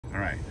All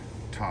right,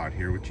 Todd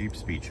here with Jeep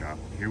Speed Shop.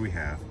 Here we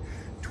have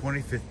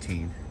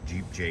 2015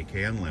 Jeep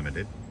JK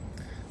Unlimited.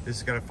 This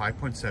has got a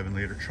 5.7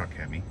 liter truck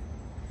Hemi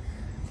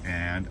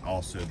and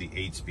also the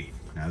 8-speed.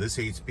 Now this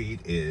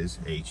 8-speed is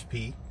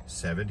HP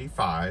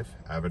 75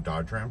 out of a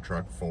Dodge Ram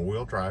truck,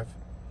 4-wheel drive.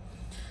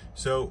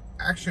 So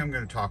actually I'm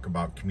going to talk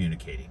about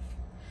communicating.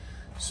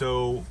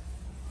 So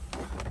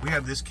we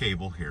have this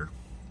cable here,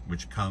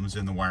 which comes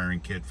in the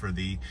wiring kit for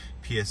the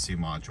PSC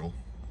module,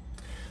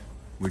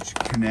 which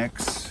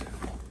connects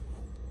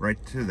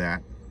right to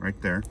that,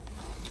 right there.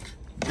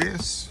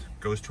 This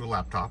goes to a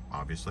laptop,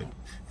 obviously,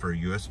 for a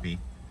USB.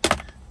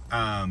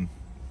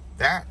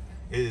 That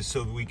is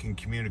so that we can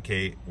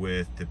communicate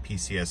with the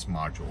PCS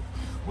module,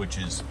 which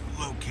is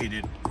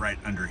located right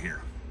under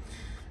here.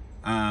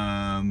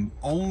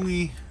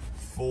 Only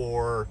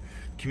for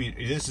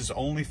this is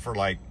only for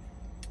like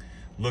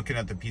looking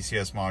at the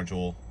PCS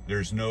module.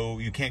 There's no,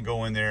 you can't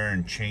go in there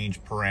and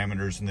change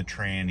parameters in the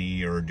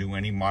tranny or do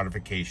any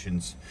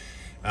modifications.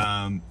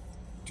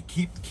 To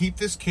keep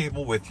this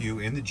cable with you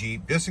in the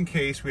Jeep, just in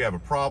case we have a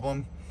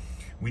problem,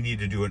 we need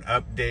to do an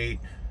update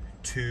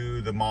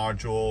to the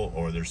module,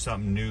 or there's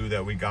something new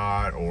that we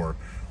got, or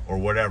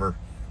whatever.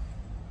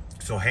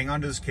 So hang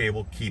on to this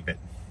cable, keep it.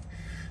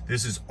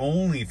 This is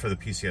only for the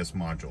PCS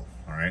module,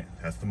 all right?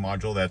 That's the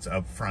module that's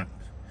up front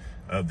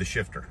of the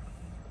shifter.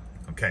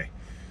 Okay,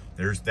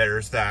 there's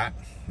that.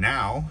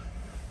 Now,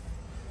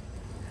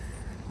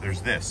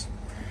 there's this.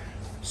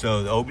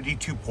 So the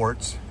OBD2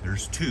 ports,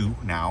 there's two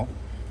now.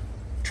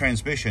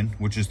 Transmission,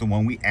 which is the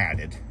one we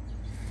added.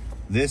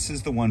 This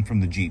is the one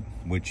from the Jeep,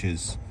 which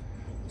is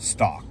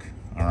stock,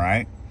 all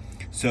right?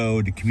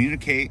 So to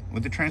communicate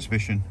with the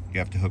transmission, you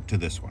have to hook to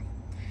this one,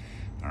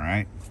 all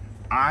right?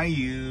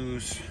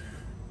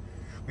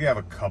 We have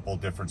a couple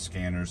different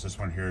scanners. This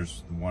one here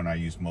is the one I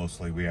use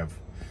mostly. We have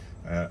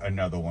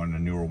another one, a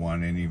newer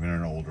one, and even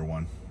an older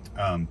one.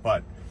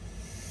 But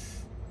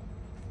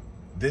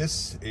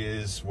this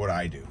is what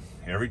I do.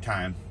 Every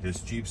time this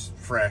Jeep's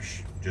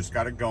fresh, just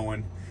got it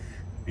going,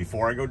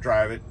 before I go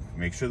drive it,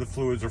 make sure the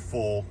fluids are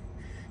full,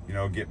 you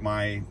know, get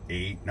my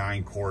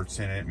 8-9 quarts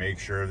in it, make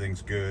sure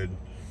everything's good.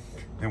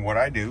 Then what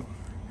I do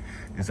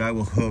is I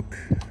will hook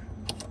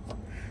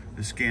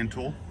the scan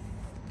tool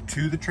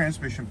to the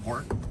transmission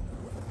port.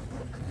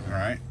 All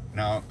right,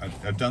 now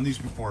I've done these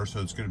before, so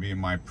it's going to be in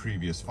my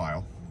previous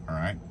file. All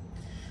right,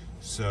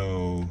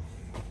 so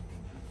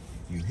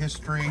view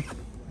history,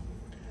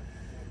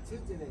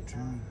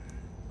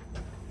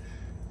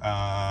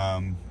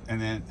 and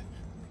then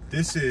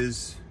this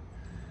is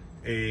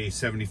a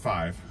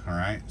 75, all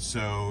right?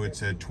 So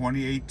it's a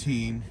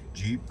 2018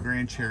 Jeep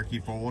Grand Cherokee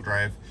 4-wheel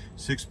drive,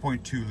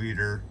 6.2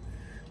 liter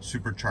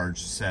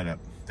supercharged setup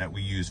that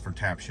we use for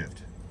tap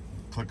shift.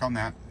 Click on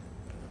that.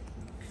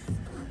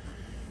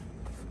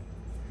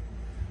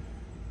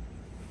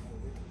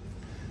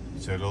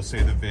 So it'll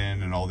say the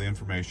VIN and all the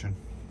information.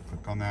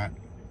 Click on that.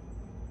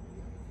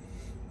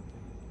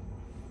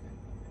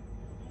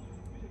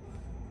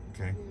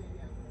 Okay.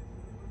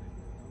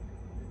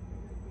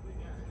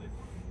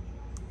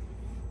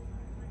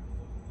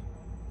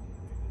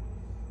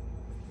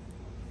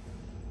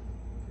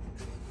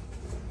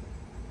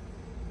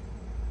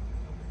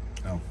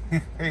 Oh,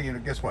 hey, you know,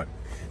 guess what?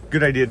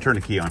 Good idea to turn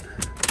the key on. It's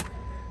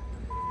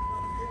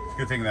a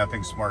good thing that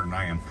thing's smarter than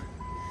I am.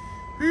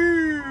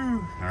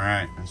 Woo! All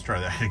right, let's try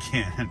that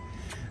again.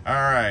 All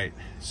right,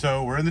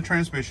 so we're in the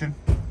transmission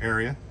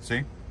area,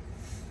 see?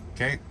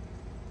 Okay,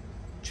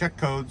 check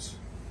codes.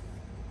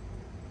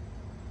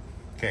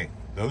 Okay,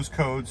 those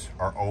codes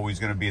are always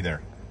gonna be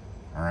there,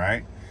 all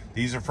right?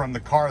 These are from the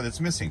car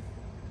that's missing.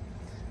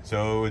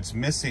 So it's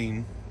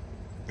missing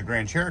the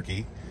Grand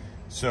Cherokee,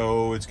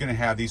 so it's gonna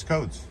have these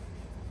codes.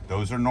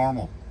 Those are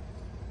normal,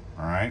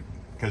 all right?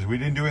 Because we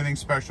didn't do anything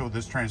special with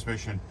this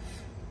transmission.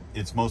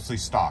 It's mostly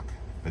stock,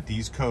 but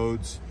these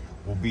codes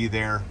will be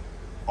there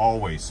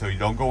always. So you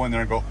don't go in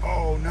there and go,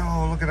 oh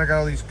no, look at, I got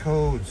all these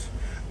codes.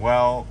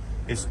 Well,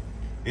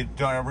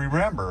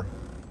 remember,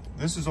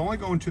 this is only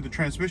going to the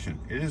transmission.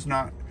 It is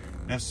not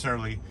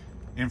necessarily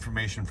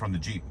information from the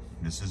Jeep.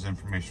 This is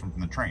information from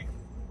the train.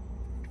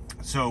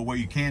 So what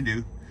you can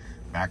do,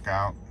 back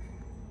out.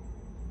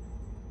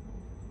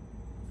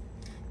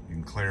 You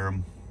can clear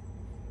them.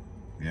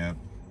 Yep,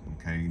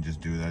 okay, you can just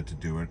do that to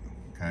do it,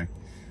 okay?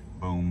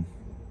 Boom,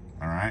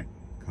 all right,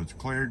 code's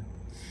cleared.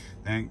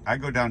 Then I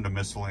go down to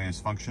miscellaneous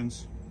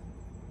functions,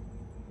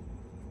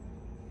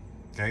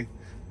 okay?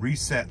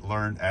 Reset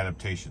learned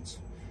adaptations,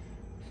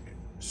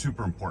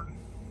 super important.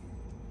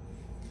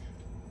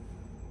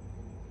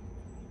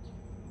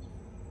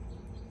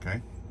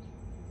 Okay,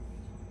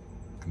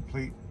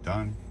 complete,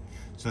 done.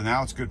 So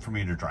now it's good for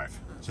me to drive.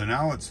 So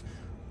now it's,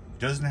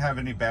 doesn't have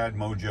any bad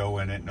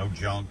mojo in it, no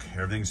junk.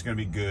 Everything's gonna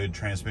be good.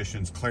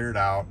 Transmission's cleared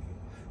out,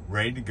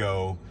 ready to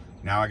go.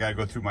 Now I gotta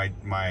go through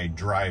my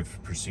drive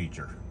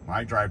procedure.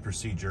 My drive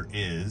procedure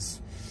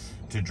is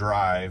to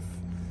drive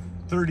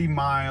 30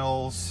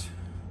 miles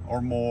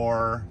or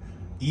more,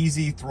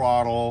 easy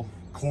throttle,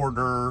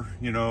 quarter,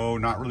 you know,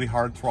 not really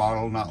hard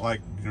throttle, not like,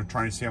 you know,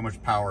 trying to see how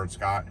much power it's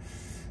got.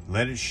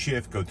 let it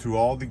shift, go through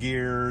all the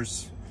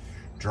gears,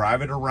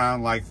 drive it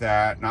around like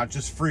that, not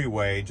just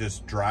freeway,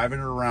 just driving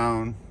it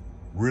around.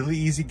 Really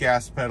easy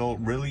gas pedal,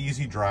 really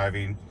easy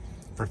driving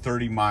for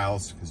 30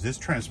 miles, because this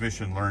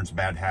transmission learns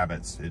bad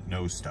habits. It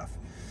knows stuff.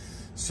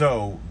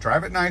 So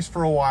drive it nice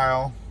for a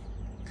while.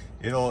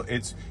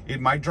 It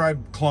might drive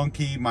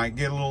clunky, might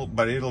get a little,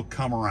 but it'll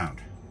come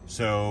around.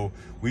 So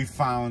we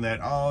found that,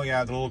 oh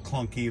yeah, the little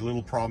clunky,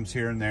 little problems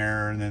here and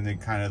there, and then it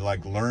kind of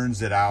like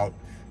learns it out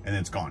and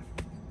it's gone.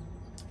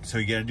 So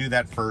you got to do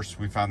that first.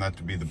 We found that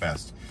to be the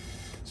best.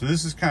 So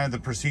this is kind of the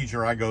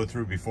procedure I go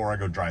through before I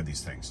go drive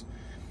these things.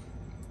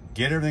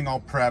 Get everything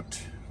all prepped.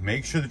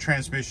 Make sure the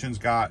transmission's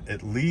got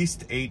at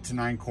least 8 to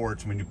 9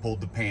 quarts when you pulled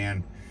the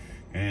pan,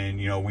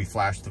 and you know, we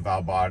flashed the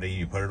valve body,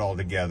 you put it all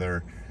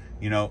together.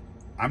 You know,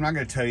 I'm not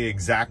going to tell you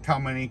exact how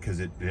many,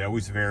 because it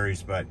always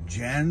varies, but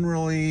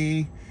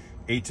generally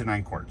 8 to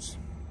 9 quarts.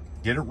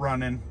 Get it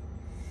running.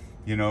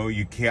 You know,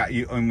 you can't,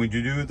 and when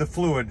you do the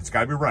fluid, it's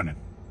got to be running.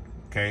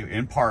 Okay,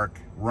 in park,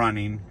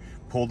 running,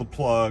 pull the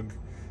plug,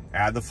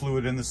 add the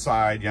fluid in the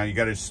side. You know, you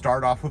got to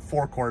start off with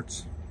 4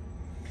 quarts,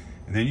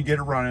 and then you get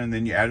it running, and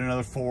then you add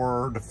another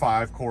 4 to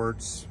 5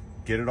 quarts,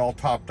 get it all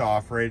topped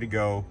off, ready to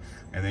go,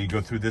 and then you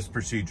go through this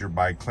procedure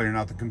by clearing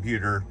out the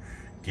computer,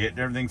 getting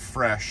everything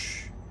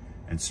fresh,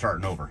 and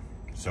starting over.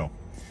 So,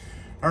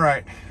 all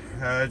right,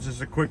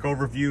 just a quick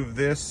overview of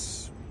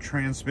this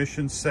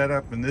transmission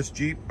setup in this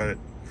Jeep, but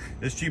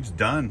this Jeep's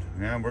done.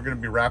 Yeah, we're gonna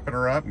be wrapping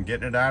her up and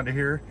getting it out of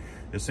here.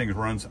 This thing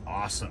runs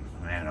awesome,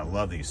 man. I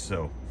love these.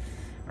 So,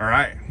 all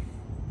right,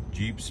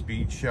 Jeep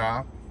Speed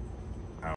Shop.